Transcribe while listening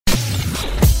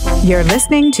You're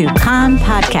listening to Kan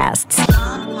Podcasts.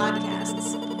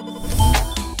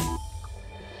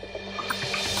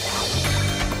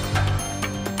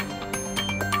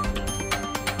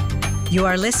 You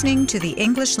are listening to the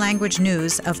English language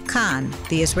news of Kan,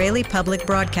 the Israeli Public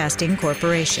Broadcasting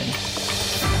Corporation.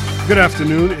 Good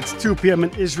afternoon. It's 2 p.m.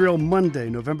 in Israel, Monday,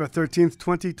 November 13th,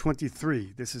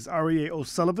 2023. This is Aryeh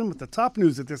O'Sullivan with the top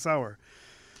news at this hour.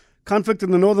 Conflict in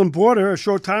the northern border. A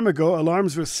short time ago,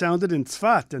 alarms were sounded in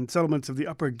Tzfat and settlements of the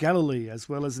Upper Galilee, as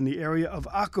well as in the area of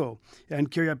Akko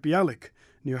and Kiryat Bialik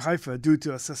near Haifa, due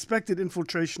to a suspected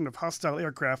infiltration of hostile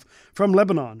aircraft from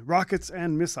Lebanon, rockets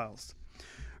and missiles.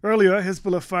 Earlier,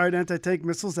 Hezbollah fired anti-tank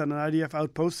missiles at an IDF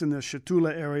outpost in the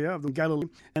Shatula area of the Galilee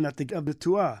and at the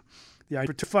Tu'ah. The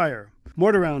IDF fire.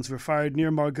 Mortar rounds were fired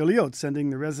near Margaliot, sending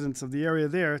the residents of the area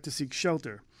there to seek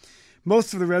shelter.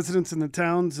 Most of the residents in the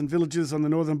towns and villages on the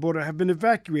northern border have been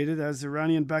evacuated as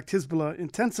Iranian-backed Hezbollah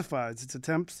intensifies its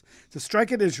attempts to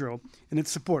strike at Israel in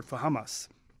its support for Hamas.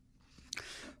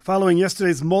 Following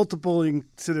yesterday's multiple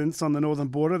incidents on the northern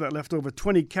border that left over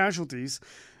 20 casualties,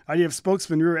 IDF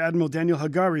spokesman Rear Admiral Daniel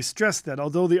Hagari stressed that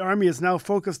although the army is now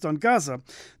focused on Gaza,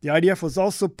 the IDF was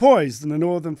also poised in the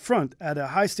northern front at a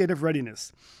high state of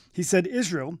readiness. He said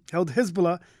Israel held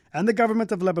Hezbollah and the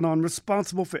government of Lebanon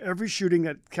responsible for every shooting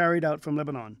that carried out from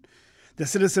Lebanon. The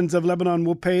citizens of Lebanon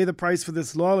will pay the price for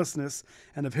this lawlessness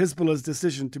and of Hezbollah's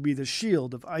decision to be the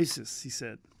shield of ISIS, he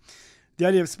said. The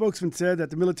IDF spokesman said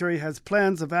that the military has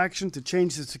plans of action to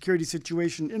change the security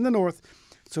situation in the north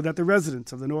so that the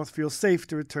residents of the north feel safe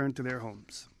to return to their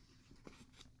homes.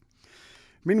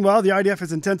 Meanwhile, the IDF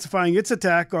is intensifying its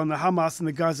attack on the Hamas in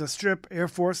the Gaza Strip. Air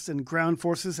Force and ground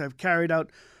forces have carried out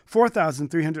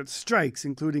 4,300 strikes,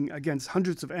 including against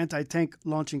hundreds of anti-tank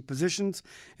launching positions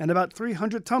and about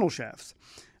 300 tunnel shafts.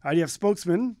 IDF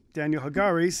spokesman Daniel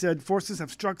Hagari said forces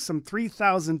have struck some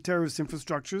 3,000 terrorist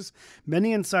infrastructures,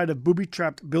 many inside of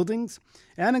booby-trapped buildings,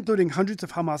 and including hundreds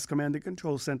of Hamas command and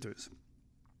control centers.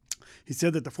 He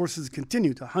said that the forces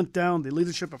continue to hunt down the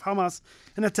leadership of Hamas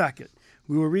and attack it.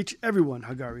 We will reach everyone,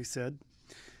 Hagari said.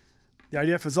 The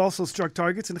IDF has also struck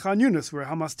targets in Khan Yunis, where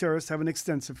Hamas terrorists have an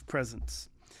extensive presence.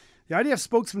 The IDF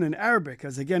spokesman in Arabic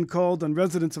has again called on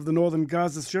residents of the northern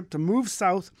Gaza Strip to move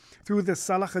south through the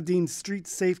Salah ad-Din Street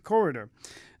Safe Corridor.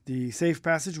 The safe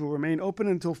passage will remain open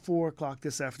until 4 o'clock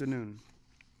this afternoon.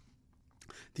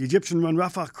 The Egyptian-run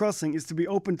Rafah crossing is to be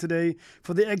open today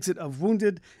for the exit of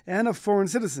wounded and of foreign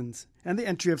citizens and the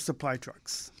entry of supply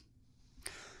trucks.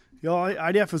 The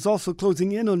IDF is also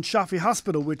closing in on Shafi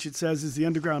Hospital, which it says is the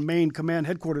underground main command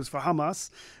headquarters for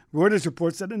Hamas. Reuters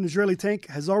reports that an Israeli tank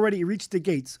has already reached the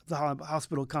gates of the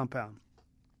hospital compound.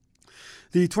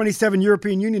 The 27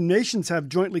 European Union nations have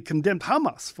jointly condemned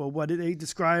Hamas for what they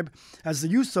describe as the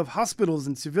use of hospitals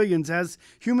and civilians as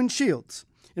human shields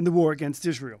in the war against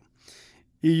Israel.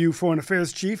 EU Foreign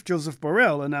Affairs Chief Joseph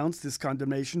Borrell announced this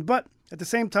condemnation, but at the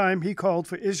same time he called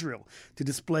for Israel to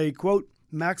display, quote,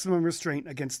 maximum restraint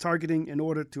against targeting in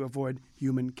order to avoid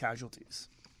human casualties.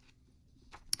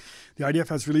 The IDF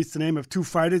has released the name of 2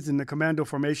 fighters in the commando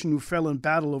formation who fell in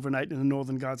battle overnight in the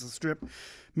northern Gaza Strip.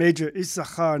 Major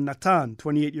Issachar Natan,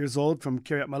 28 years old, from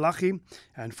Kiryat Malachi,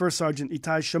 and First Sergeant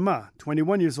Itai Shama,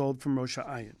 21 years old, from Rosh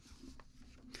Ayin.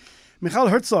 Michal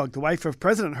Herzog, the wife of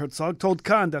President Herzog, told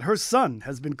Kan that her son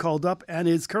has been called up and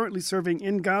is currently serving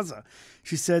in Gaza.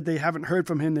 She said they haven't heard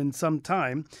from him in some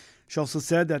time. She also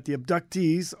said that the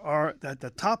abductees are at the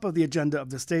top of the agenda of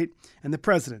the state and the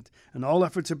president, and all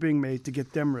efforts are being made to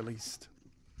get them released.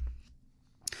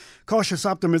 Cautious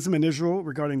optimism in Israel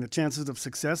regarding the chances of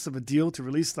success of a deal to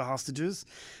release the hostages.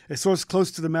 A source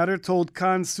close to the matter told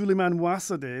Kan Suleiman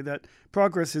Mouassadeh that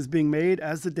progress is being made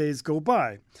as the days go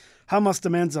by. Hamas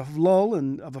demands a lull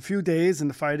of a few days in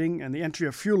the fighting and the entry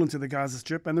of fuel into the Gaza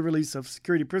Strip and the release of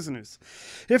security prisoners.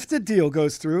 If the deal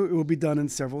goes through, it will be done in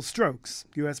several strokes.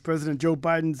 U.S. President Joe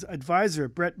Biden's advisor,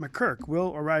 Brett McCurk,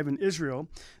 will arrive in Israel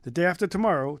the day after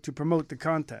tomorrow to promote the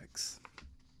contacts.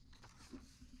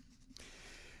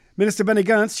 Minister Benny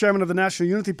Gantz, chairman of the National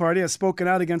Unity Party, has spoken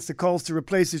out against the calls to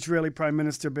replace Israeli Prime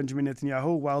Minister Benjamin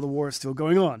Netanyahu while the war is still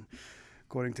going on.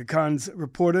 According to Kan's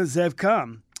reporter, Zev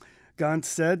Kam, Gantz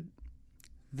said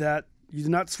that you do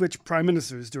not switch prime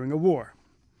ministers during a war.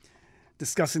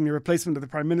 Discussing the replacement of the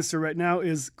prime minister right now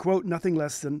is, quote, nothing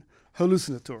less than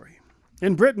hallucinatory.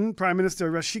 In Britain, Prime Minister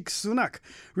Rishi Sunak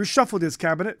reshuffled his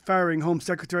cabinet, firing Home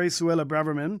Secretary Suella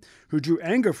Braverman, who drew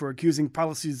anger for accusing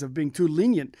policies of being too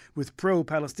lenient with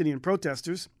pro-Palestinian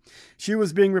protesters. She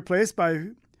was being replaced by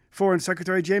Foreign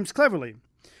Secretary James Cleverly.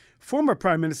 Former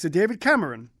Prime Minister David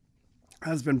Cameron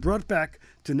has been brought back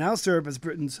to now serve as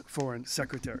Britain's Foreign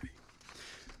Secretary.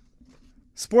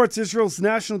 Sports, Israel's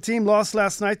national team lost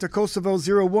last night to Kosovo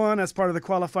 0-1 as part of the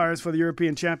qualifiers for the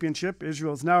European Championship.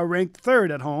 Israel is now ranked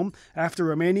third at home after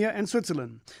Romania and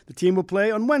Switzerland. The team will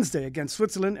play on Wednesday against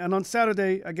Switzerland and on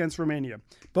Saturday against Romania.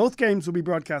 Both games will be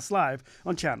broadcast live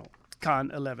on channel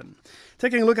Khan 11.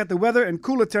 Taking a look at the weather, and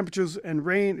cooler temperatures and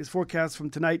rain is forecast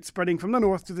from tonight, spreading from the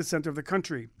north to the center of the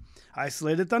country.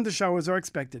 Isolated thundershowers are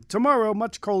expected. Tomorrow,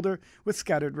 much colder with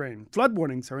scattered rain. Flood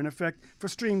warnings are in effect for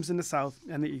streams in the south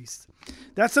and the east.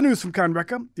 That's the news from Kan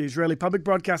Reka, the Israeli Public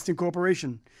Broadcasting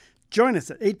Corporation. Join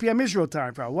us at 8 p.m. Israel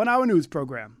time for our one-hour news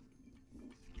program.